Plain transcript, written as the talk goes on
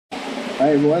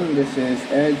Hi everyone, this is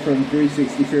Ed from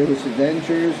 360 Fearless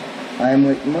Adventures. I'm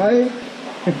with Mike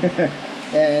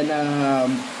and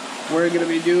we're going to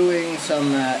be doing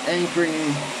some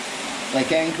anchoring,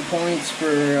 like anchor points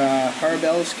for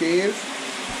Harbells Cave,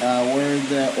 where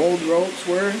the old ropes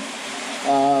were.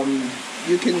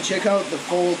 You can check out the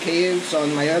full caves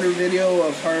on my other video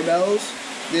of Harbells.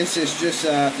 This is just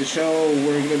to show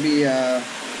we're going to be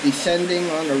descending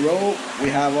on the rope. We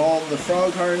have all the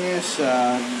frog harness,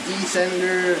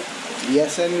 descender, the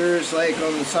ascenders like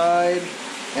on the side,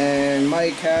 and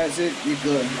Mike has it. You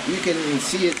can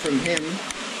see it from him.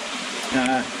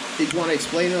 Did you want to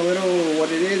explain a little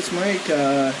what it is, Mike?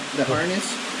 The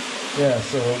harness? Yeah,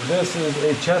 so this is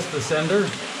a chest ascender,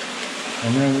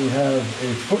 and then we have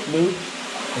a foot loop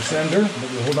ascender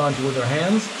that we hold on to with our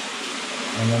hands,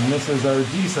 and then this is our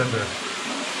descender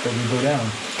that we go down.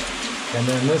 And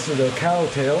then this is the cow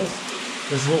tails.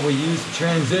 This is what we use to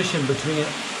transition between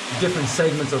different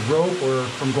segments of rope or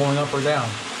from going up or down.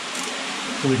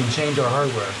 So we can change our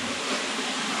hardware.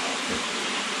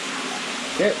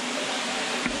 Okay.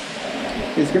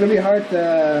 It's going to be hard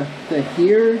to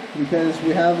hear because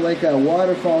we have like a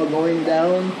waterfall going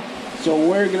down. So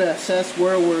we're going to assess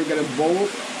where we're going to bolt.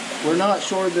 We're not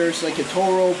sure. There's like a tow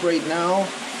rope right now.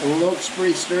 It looks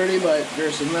pretty sturdy, but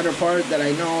there's another part that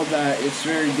I know that it's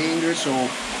very dangerous, so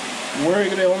we're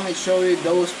gonna only show you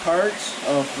those parts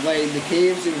of like the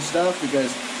caves and stuff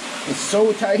because it's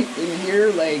so tight in here.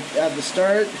 Like at the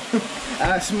start,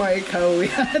 ask Mike how we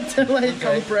had to like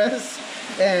compress,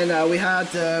 and we had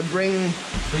to bring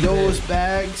those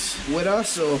bags with us,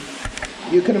 so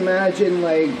you can imagine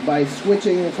like by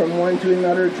switching from one to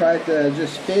another, try to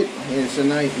just fit, it's a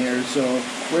nightmare. So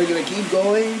we're gonna keep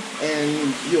going,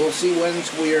 and you'll see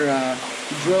once we're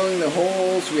drilling the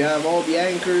holes, we have all the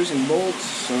anchors and bolts,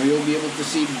 so you'll be able to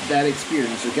see that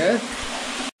experience, okay?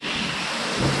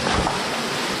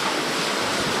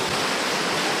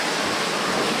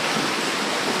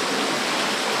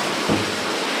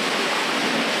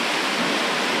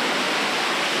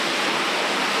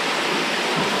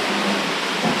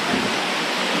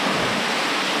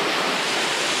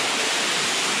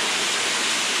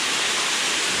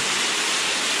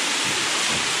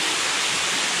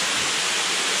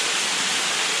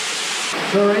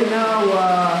 So right now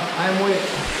I'm with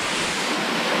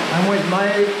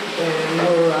Mike, and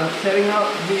we're setting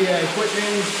up the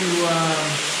equipment to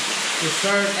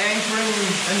start anchoring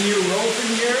a new rope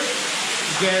in here,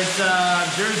 because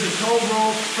there's a tow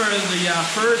rope for the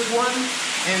first one,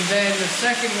 and then the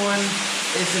second one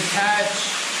is attached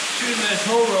to the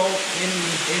tow rope, and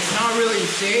it's not really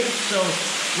safe. So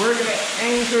we're gonna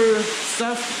anchor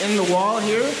stuff in the wall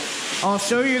here. I'll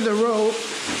show you the rope.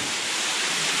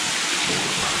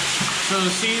 So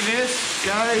see this,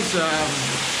 guys,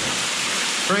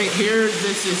 right here,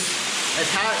 this is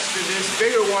attached to this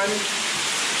bigger one,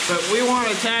 but we want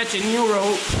to attach a new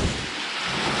rope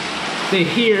to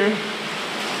here.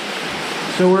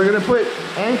 So we're going to put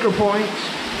anchor points,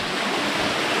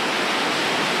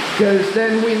 because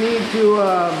then we need to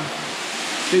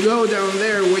go down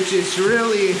there, which is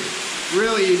really,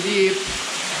 really deep.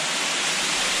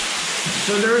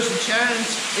 So there's a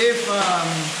chance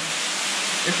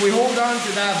if we hold on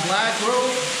to that black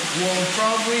rope, it'll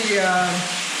probably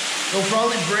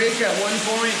break at one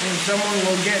point, and someone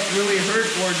will get really hurt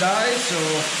or die. So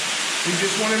we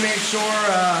just want to make sure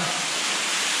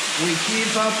we keep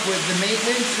up with the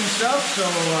maintenance and stuff. So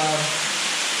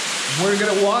we're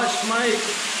gonna watch Mike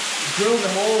drill the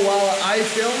hole while I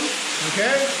film.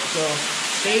 Okay, so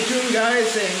stay tuned, guys,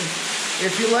 and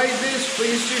if you like this,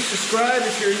 please do subscribe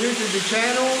if you're new to the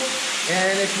channel.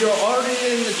 And if you're already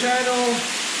in the channel,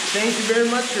 thank you very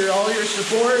much for all your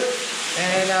support.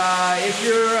 And if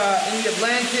you're in the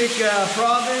Atlantic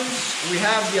province, we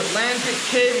have the Atlantic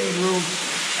Caving Group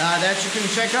that you can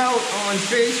check out on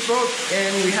Facebook,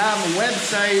 and we have a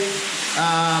website.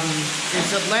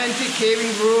 It's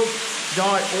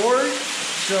atlanticcavinggroup.org,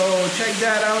 so check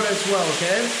that out as well,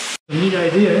 okay? A neat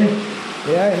idea, eh?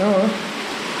 Yeah, I know.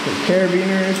 The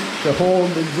carabiners to hold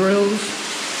the drills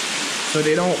so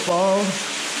they don't fall.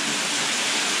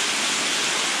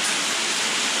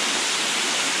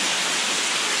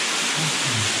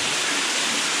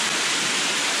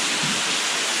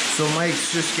 So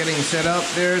Mike's just getting set up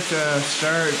there to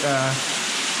start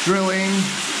drilling,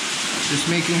 just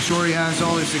making sure he has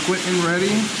all his equipment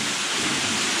ready.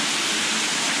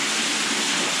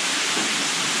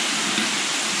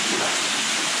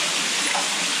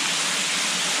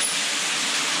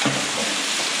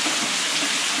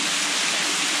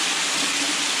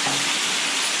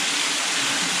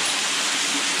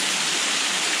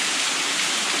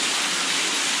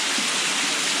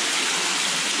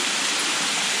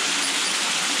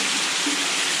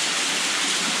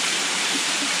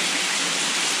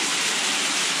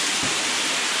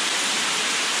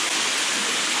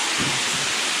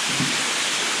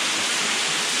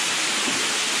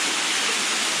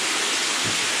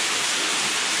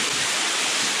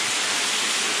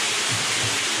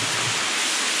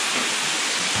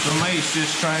 he's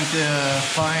just trying to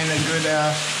find a good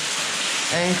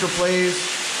anchor place.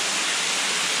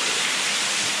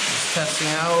 Just testing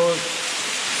out.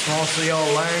 It's mostly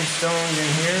all limestone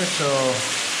in here, so.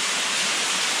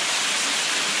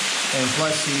 And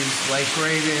plus he's like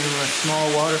right in a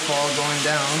small waterfall going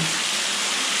down.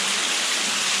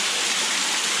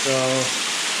 So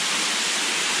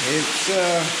it's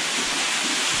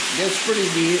gets pretty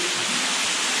deep.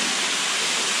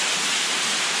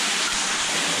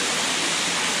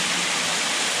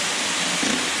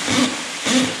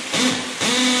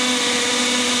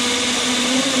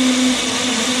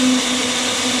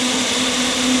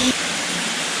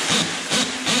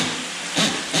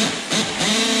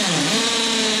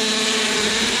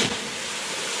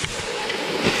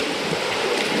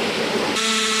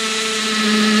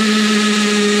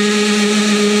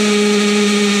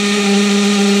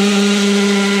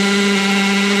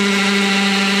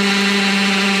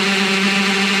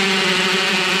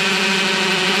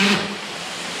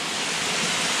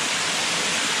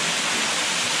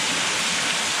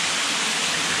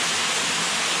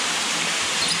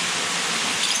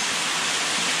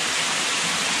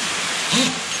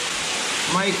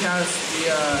 Mike has the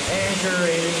anchor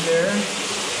right in there.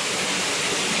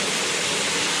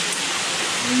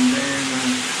 And then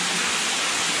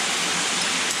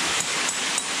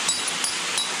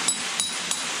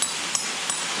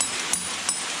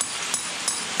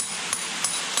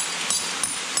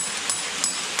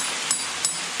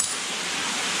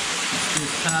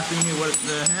just tapping it with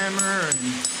the hammer and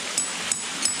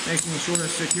making sure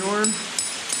it's secure.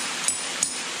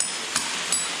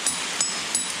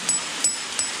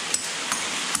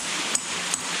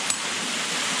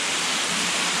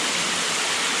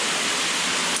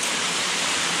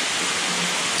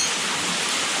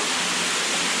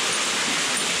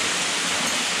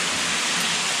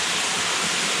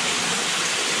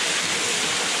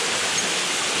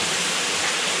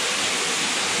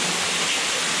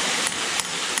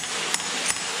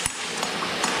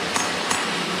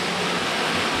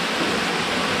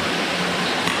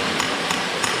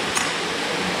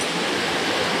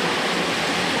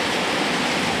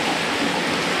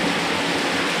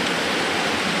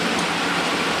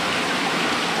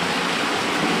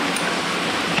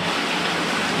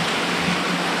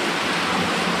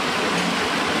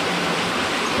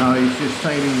 Now he's just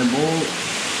tightening the bolt.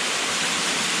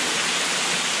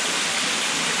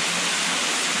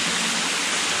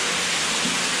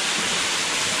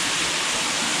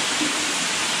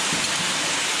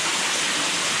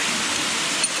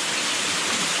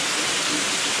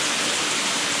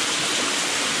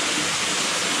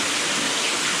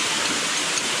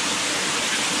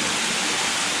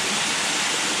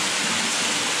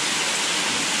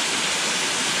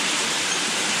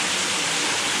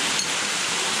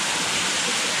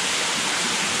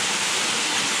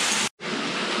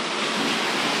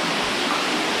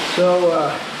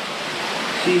 So,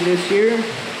 see this here?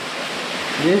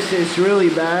 This is really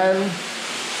bad.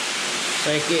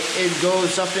 Like it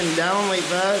goes up and down like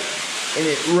that, and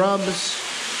it rubs,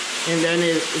 and then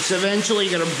it's eventually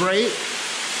gonna break,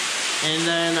 and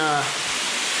then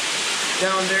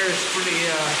down there is pretty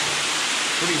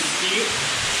steep.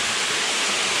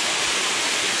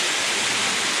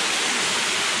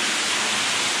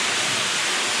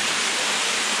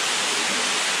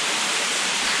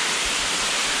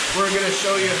 We're going to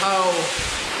show you how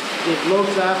it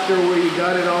looks after you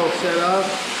got it all set up,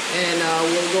 and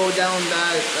we'll go down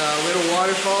that little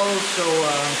waterfall, so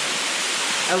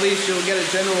at least you'll get a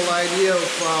general idea of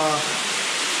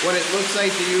what it looks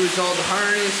like to use all the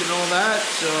harness and all that.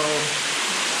 So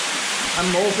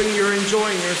I'm hoping you're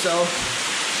enjoying yourself.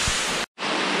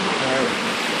 Alright.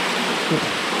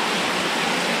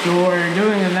 So we're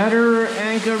doing another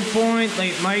anchor point,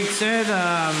 like Mike said.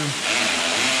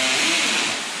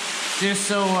 Just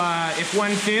so if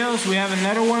one fails, we have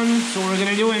another one. So we're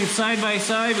gonna do it side by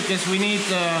side because we need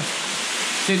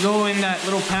to go in that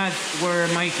little path where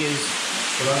Mike is.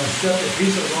 But I'm gonna set a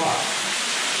piece of rock.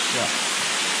 Yeah.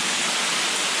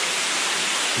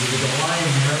 There's a line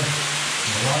here,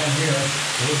 and a line here.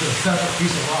 So this is a separate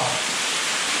piece of rock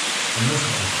from this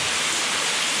one.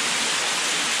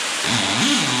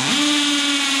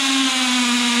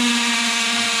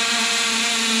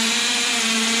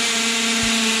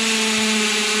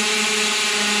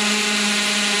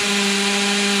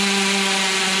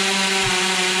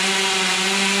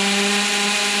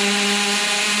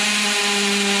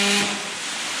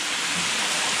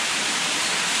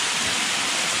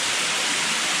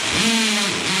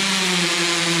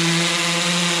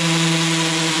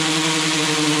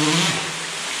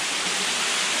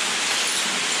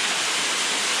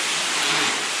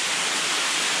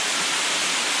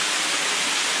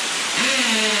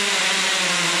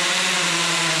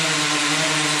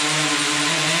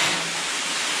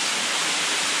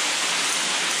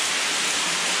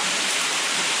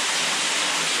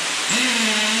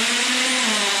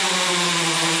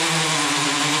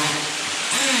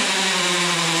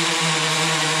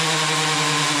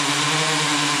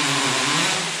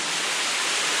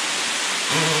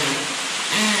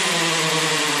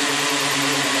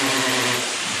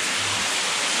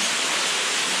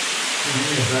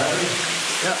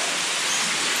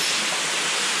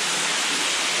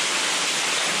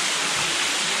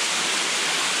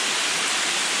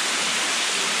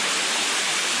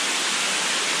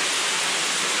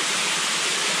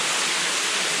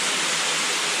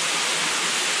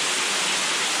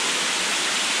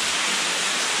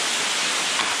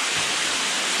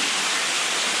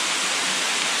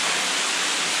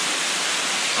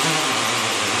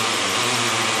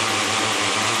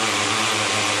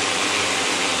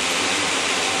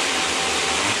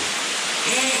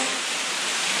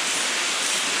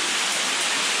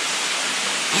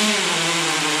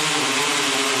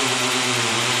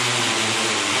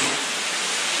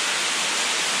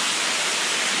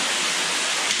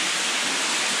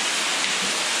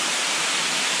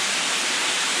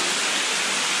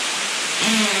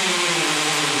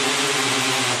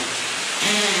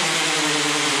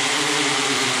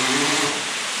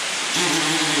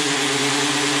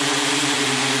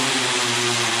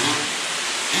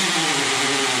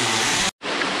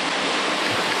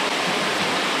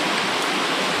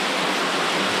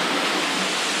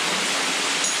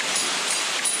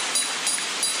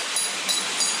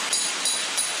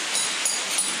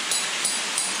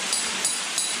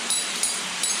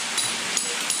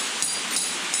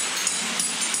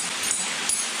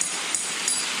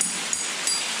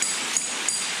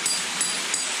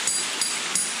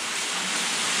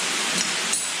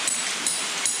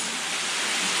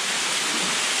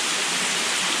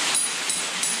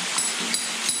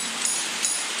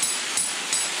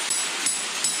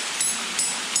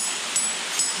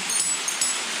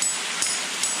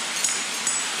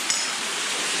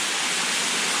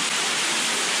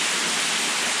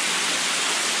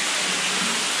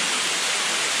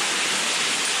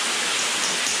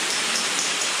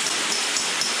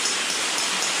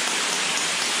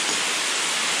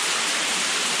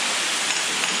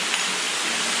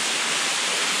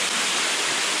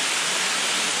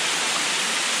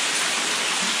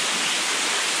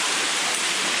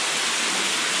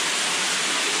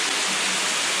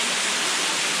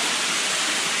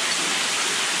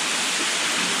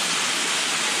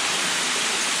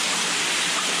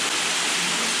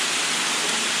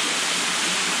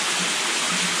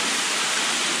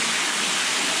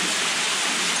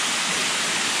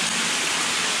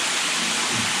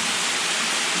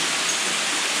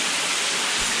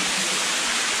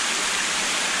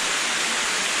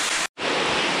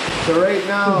 So right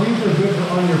now, these are good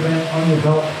for on your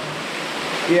belt.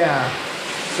 yeah.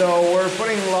 So we're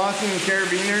putting locking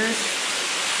carabiners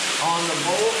on the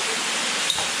bolt.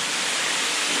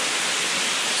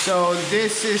 So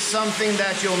this is something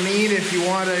that you'll need if you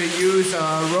want to use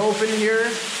a rope in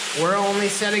here. We're only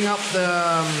setting up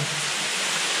the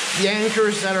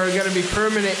anchors that are going to be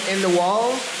permanent in the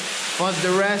wall, but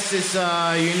the rest is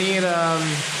you need a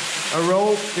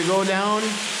rope to go down.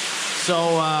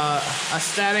 So a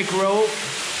static rope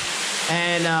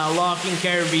and locking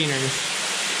carabiners.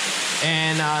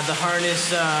 And the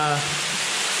harness,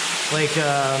 like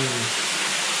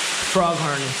frog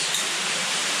harness.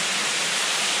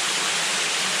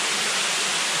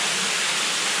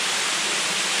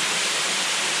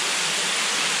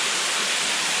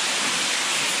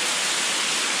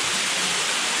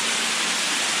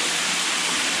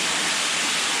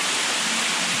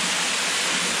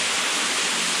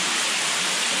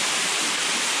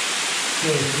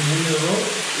 Okay, you need a rope?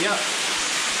 Yep.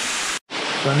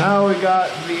 So now we got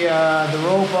the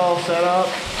rope all set up,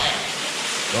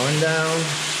 going down.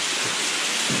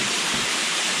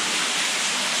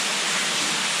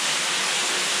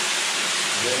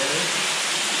 There.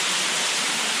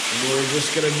 And we're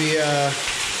just gonna be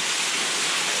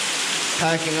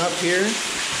packing up here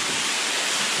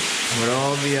with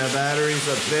all the batteries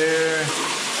up there,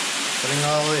 putting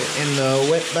all it in the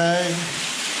wet bag,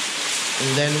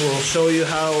 and then we'll show you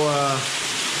how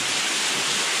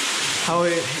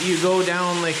you go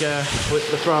down like with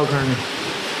the frog harness.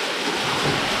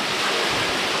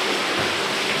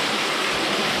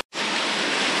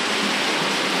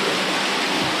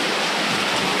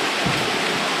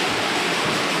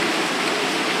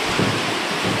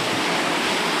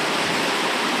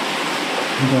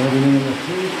 You got everything in the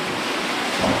suit.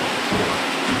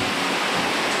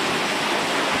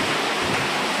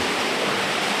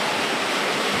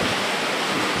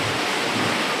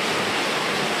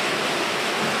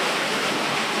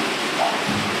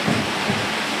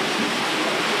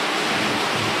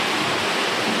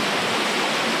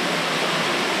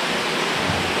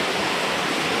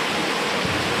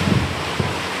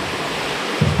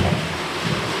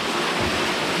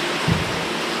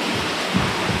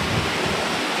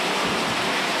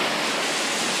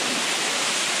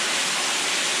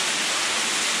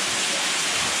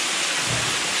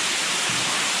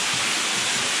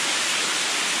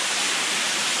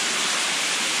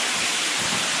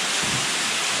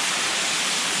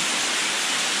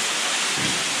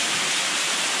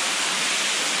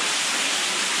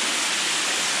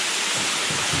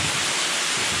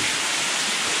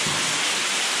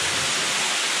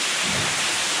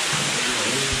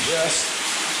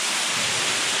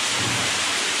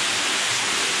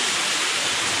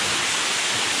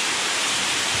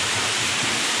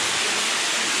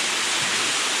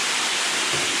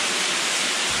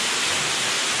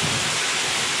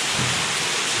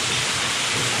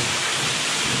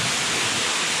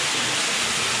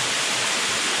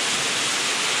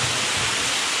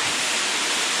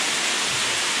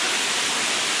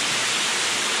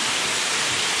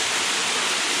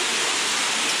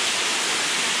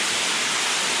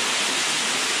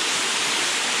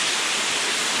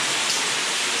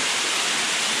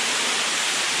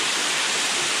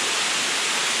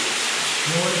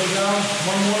 You want to go down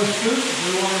one more scoop, or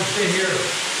you want to stay here?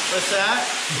 What's that?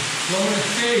 You want me to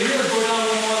stay here or go down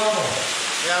one more level?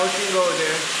 Yeah, we can go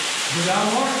there. Go down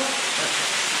more?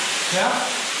 Yeah?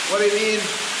 What do you mean?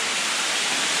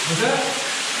 What's that?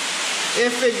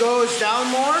 If it goes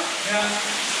down more? Yeah.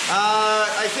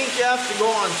 I think you have to go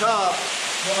on top.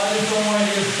 Well, I just don't want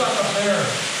to get stuck up there.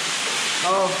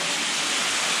 Oh.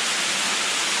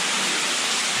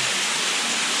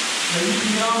 Now you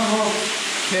can get on the rope.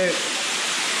 Okay.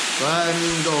 Go ahead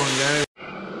and go on, guys.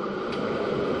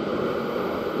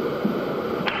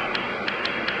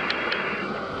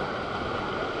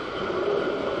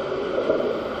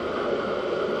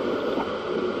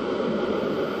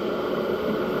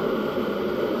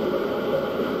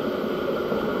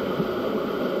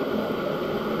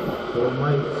 So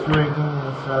Mike's rigging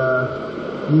this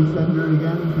descender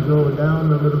again to go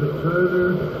down a little bit further,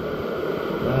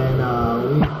 and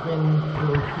we've been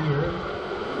through here.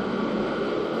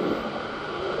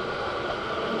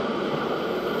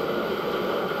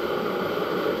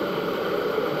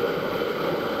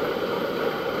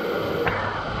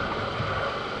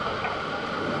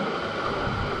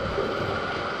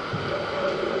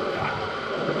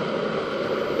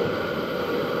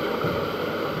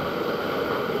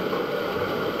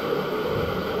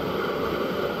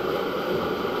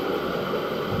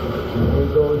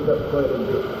 It goes up quite a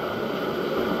bit.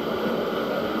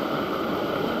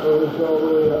 Oh. push all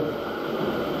the way up.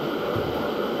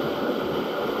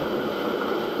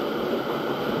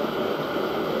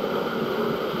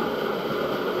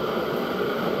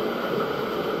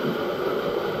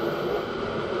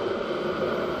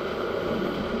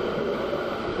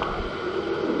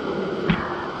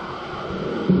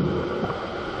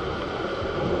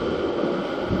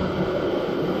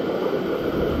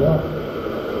 Yeah.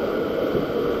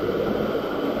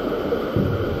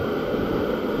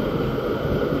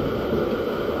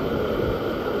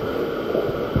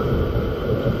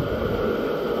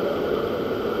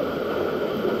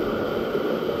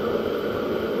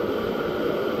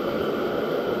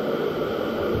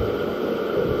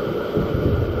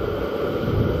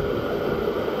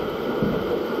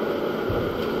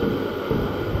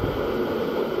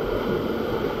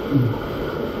 Mm-hmm.